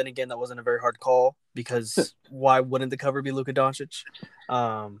Luka, but then again, that wasn't a very hard call because why wouldn't the cover be Luka Doncic?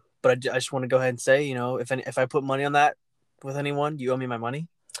 But I just want to go ahead and say, if I put money on that with anyone, you owe me my money.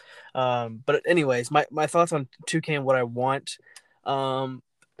 But anyways, my thoughts on 2K and what I want.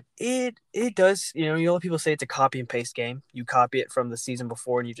 It does, a lot of people say it's a copy and paste game. You copy it from the season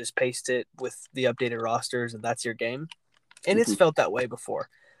before and you just paste it with the updated rosters and that's your game. And it's felt that way before.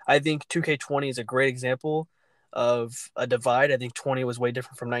 I think 2K20 is a great example of a divide. I think 20 was way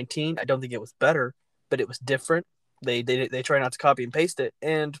different from 19. I don't think it was better, but it was different. They try not to copy and paste it,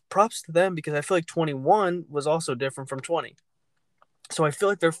 and props to them because I feel like 21 was also different from 20. So I feel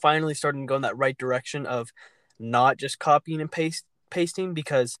like they're finally starting to go in that right direction of not just copying and pasting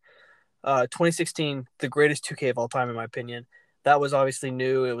because 2016, the greatest 2K of all time, in my opinion, that was obviously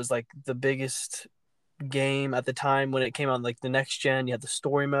new. It was like the biggest game at the time when it came on, like the next gen. You had the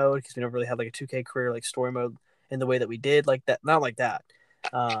story mode because we never really had like a 2K career like story mode in the way that we did, like that, not like that,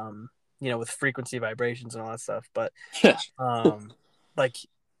 with frequency vibrations and all that stuff. But like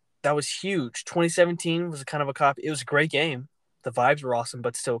that was huge. 2017 was a kind of a copy. It was a great game. The vibes were awesome,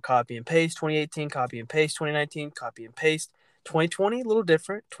 but still copy and paste. 2018, copy and paste. 2019, copy and paste. 2020, a little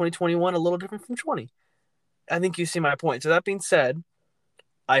different. 2021, a little different from 20. I think you see my point. So that being said,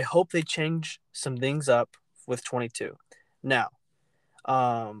 I hope they change some things up with 22. Now,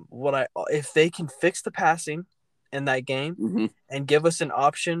 if they can fix the passing in that game and give us an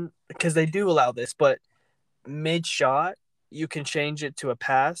option, because they do allow this, but mid shot you can change it to a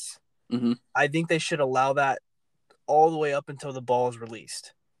pass. I think they should allow that all the way up until the ball is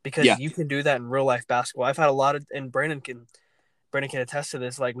released, because you can do that in real life basketball. I've had a lot of, and Brandon can attest to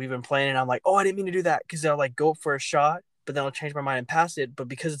this. Like we've been playing and I'm like, oh, I didn't mean to do that, because they'll like go up for a shot, but then I'll change my mind and pass it. But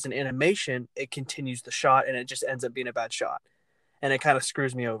because it's an animation, it continues the shot and it just ends up being a bad shot. And it kind of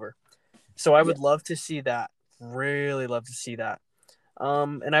screws me over. So I would love to see that. Really love to see that.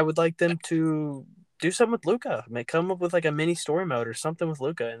 And I would like them to do something with Luka. Come up with like a mini story mode or something with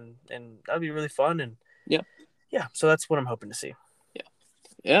Luka, and that'd be really fun. And so that's what I'm hoping to see.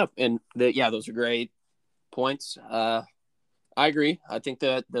 And those are great points. I agree. I think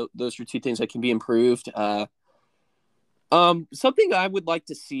that those are two things that can be improved. Something I would like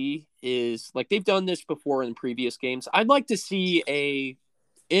to see is, like, they've done this before in previous games. I'd like to see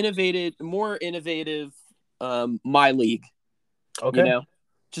more innovative My League. Okay.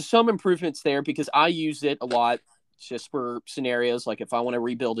 Just some improvements there, because I use it a lot just for scenarios. Like if I want to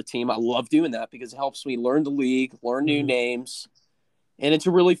rebuild a team, I love doing that because it helps me learn the league, learn new names. And it's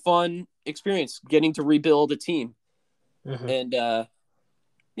a really fun experience getting to rebuild a team. And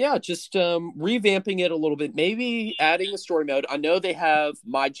just revamping it a little bit, maybe adding a story mode. I know they have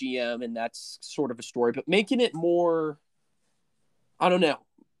My GM, and that's sort of a story, but making it more, I don't know,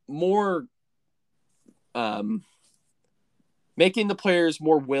 more, making the players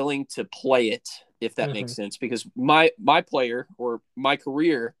more willing to play it, if that makes sense. Because my player or my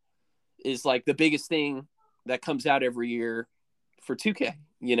career is like the biggest thing that comes out every year for 2K,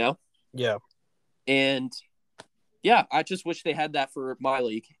 Yeah. And I just wish they had that for My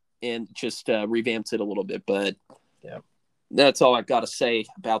League and just revamped it a little bit. But that's all I've got to say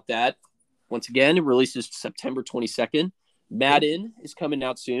about that. Once again, it releases September 22nd. Madden is coming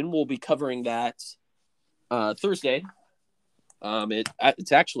out soon. We'll be covering that Thursday.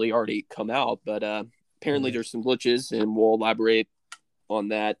 It's actually already come out, but apparently there's some glitches, and we'll elaborate on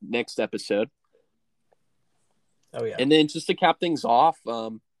that next episode. Oh, yeah. And then just to cap things off,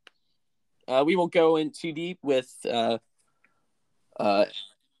 we won't go in too deep with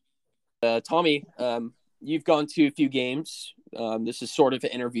Tommy. You've gone to a few games. This is sort of an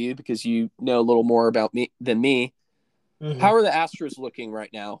interview because you know a little more about me than me. How are the Astros looking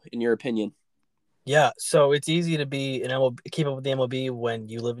right now, in your opinion? Yeah, so it's easy to be keep up with the MLB when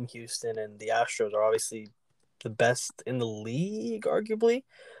you live in Houston, and the Astros are obviously the best in the league, arguably.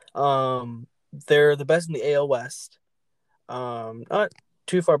 They're the best in the AL West. Not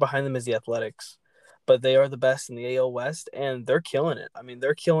too far behind them is the Athletics, but they are the best in the AL West, and they're killing it. I mean,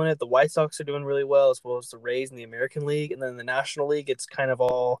 they're killing it. The White Sox are doing really well, as well as the Rays in the American League, and then the National League, it's kind of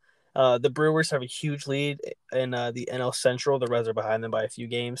all. The Brewers have a huge lead in the NL Central. The Reds are behind them by a few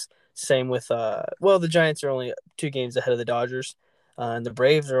games. Same with the Giants are only 2 games ahead of the Dodgers, and the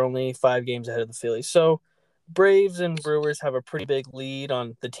Braves are only 5 games ahead of the Phillies. So Braves and Brewers have a pretty big lead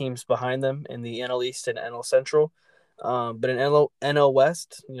on the teams behind them in the NL East and NL Central. But in NL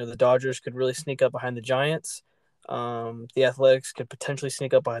West, the Dodgers could really sneak up behind the Giants. The Athletics could potentially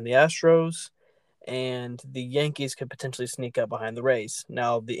sneak up behind the Astros, and the Yankees could potentially sneak up behind the Rays.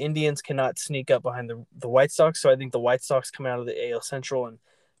 Now, the Indians cannot sneak up behind the White Sox, so I think the White Sox coming out of the AL Central and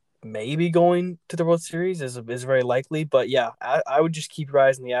maybe going to the World Series is very likely. But yeah, I would just keep your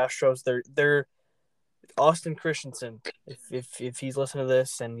eyes on the Astros. They're Austin Christensen. If he's listening to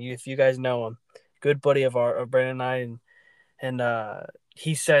this, and if you guys know him, good buddy of Brandon and I, and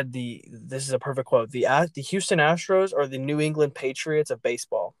he said this is a perfect quote. The Houston Astros are the New England Patriots of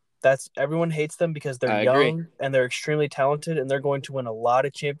baseball. That's everyone hates them because they're I young agree. and they're extremely talented, and they're going to win a lot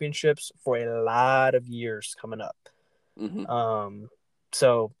of championships for a lot of years coming up. Mm-hmm.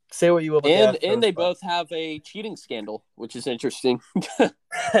 So say what you will about And the Astros, they but both have a cheating scandal, which is interesting,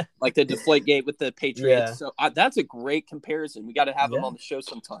 like the Deflategate with the Patriots. yeah, So that's a great comparison. We got to have them yeah, on the show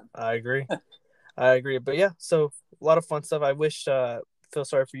sometime. I agree. I agree. But yeah, so a lot of fun stuff. I wish feel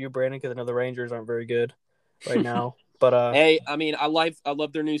sorry for you, Brandon, because I know the Rangers aren't very good right now. But Hey, I mean, I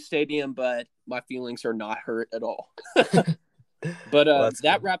love their new stadium, but my feelings are not hurt at all. But well, that's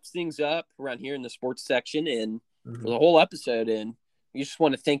that good. wraps things up around here in the sports section and for Mm-hmm. the whole episode. And we just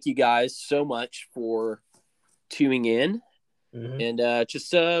want to thank you guys so much for tuning in Mm-hmm. and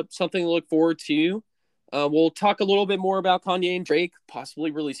just something to look forward to. We'll talk a little bit more about Kanye and Drake possibly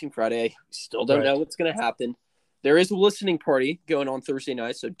releasing Friday. We still don't Right. know what's going to happen. There is a listening party going on Thursday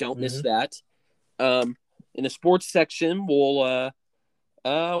night, so don't miss Mm-hmm. that. In the sports section, we'll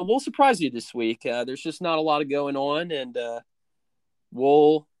surprise you this week. There's just not a lot of going on, and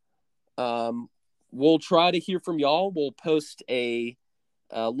we'll we'll try to hear from y'all. We'll post a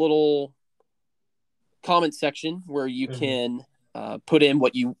little comment section where you Mm-hmm. can put in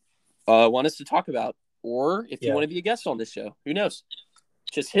what you want us to talk about, or if you Yeah. want to be a guest on this show, who knows?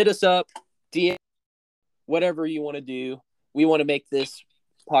 Just hit us up, DM, whatever you want to do. We want to make this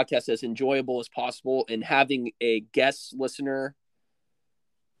podcast as enjoyable as possible, and having a guest listener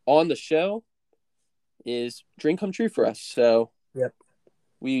on the show is dream come true for us. So Yep.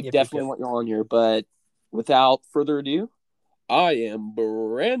 we Yep. Yep. definitely want you on here. But without further ado, I am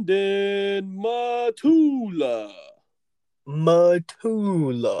Brandon Matula.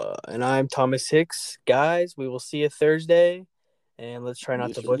 Matula. And I'm Thomas Hicks. Guys, we will see you Thursday. And let's try not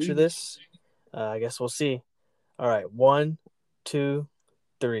Yes, to sir. butcher this. I guess we'll see. All right. 1, 2,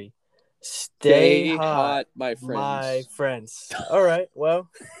 3. Stay Stay hot, hot, my my friends. friends. All right. Well,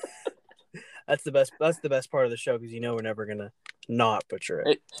 that's the best. That's the best part of the show because we're never gonna not butcher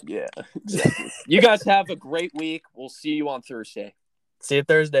it. Yeah, exactly. You guys have a great week. We'll see you on Thursday. See you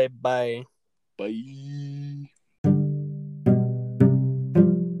Thursday. Bye. Bye.